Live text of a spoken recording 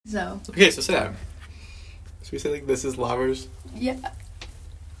So. Okay, so say that. Should we say like this is Lovers? Yeah.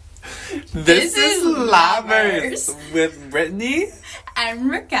 This is Lovers with Brittany and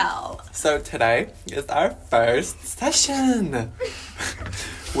Raquel. So today is our first session.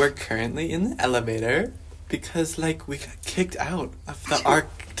 We're currently in the elevator because like we got kicked out of the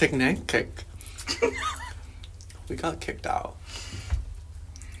Arctic. We got kicked out.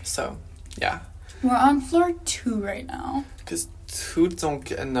 So, yeah. We're on floor 2 right now. Because 2 don't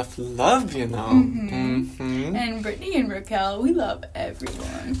get enough love, you know. And Brittany and Raquel, we love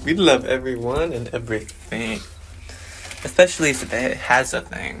everyone. We love everyone and everything. Especially if it has a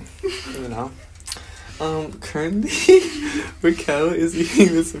thing, you know. Currently, Raquel is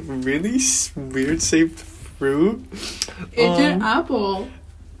eating this really weird shaped fruit. It's an apple.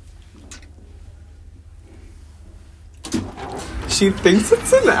 She thinks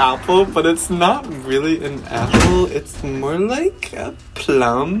it's an apple, but it's not really an apple. It's more like a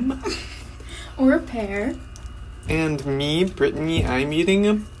plum. Or a pear. And me, Brittany, I'm eating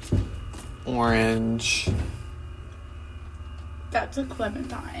an orange. That's a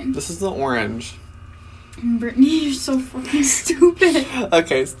clementine. This is the orange. Brittany, you're so fucking stupid.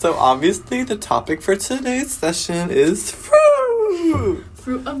 Okay, so obviously the topic for today's session is fruit.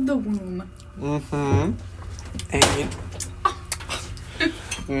 Fruit of the womb. And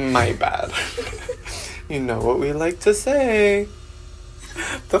my bad. You know what we like to say.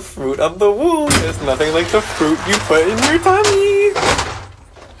 The fruit of the womb is nothing like the fruit you put in your tummy.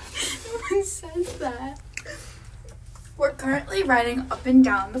 No one says that. We're currently riding up and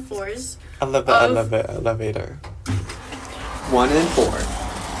down the floors. Elevator. 1 and 4.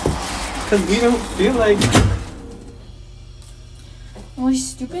 Because we don't feel like... Well, these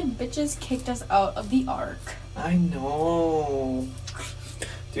stupid bitches kicked us out of the Ark. I know.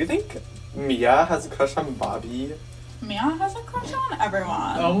 Do you think Mia has a crush on Bobby? Mia has a crush on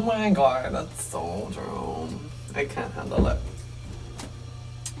everyone. Oh my god, that's so true. I can't handle it.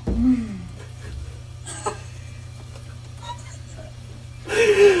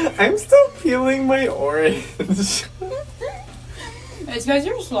 I'm still peeling my orange. It's because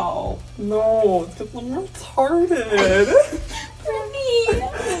you're slow. No, it's because I'm retarded. Brittany.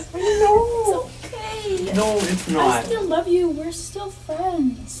 I know. It's okay. No, it's I not. still love you. We're still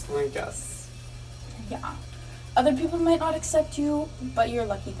friends. I guess. Yeah. Other people might not accept you, but you're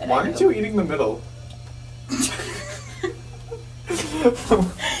lucky that Why I do. aren't you eating the middle? Is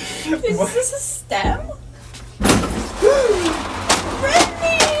this a stem?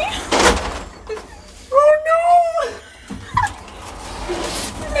 Brittany! Oh no!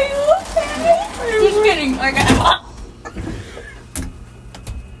 Are you okay? Just kidding. Okay.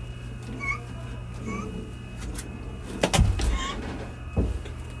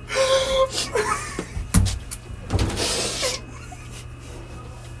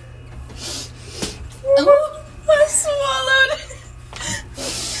 I swallowed.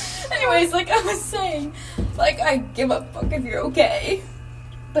 Anyways, like I was saying, like I give a fuck if you're okay,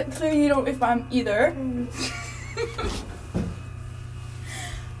 but clearly you don't if I'm either.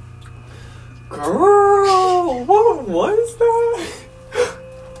 Girl, what was that?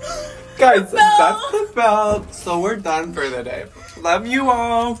 Guys, that's the bell. So we're done for the day. Love you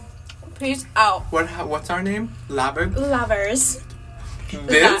all. Peace out. What's our name? Lovers. Lovers.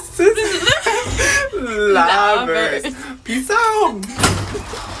 This is Lovers. Peace out.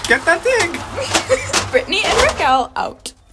 Get that thing. Brittany and Raquel out.